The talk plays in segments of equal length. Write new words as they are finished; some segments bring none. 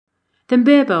Then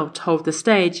Birbal told the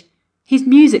stage. His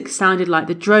music sounded like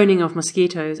the droning of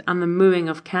mosquitoes and the mooing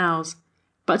of cows.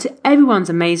 But to everyone's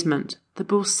amazement, the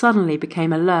bull suddenly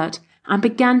became alert and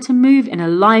began to move in a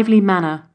lively manner.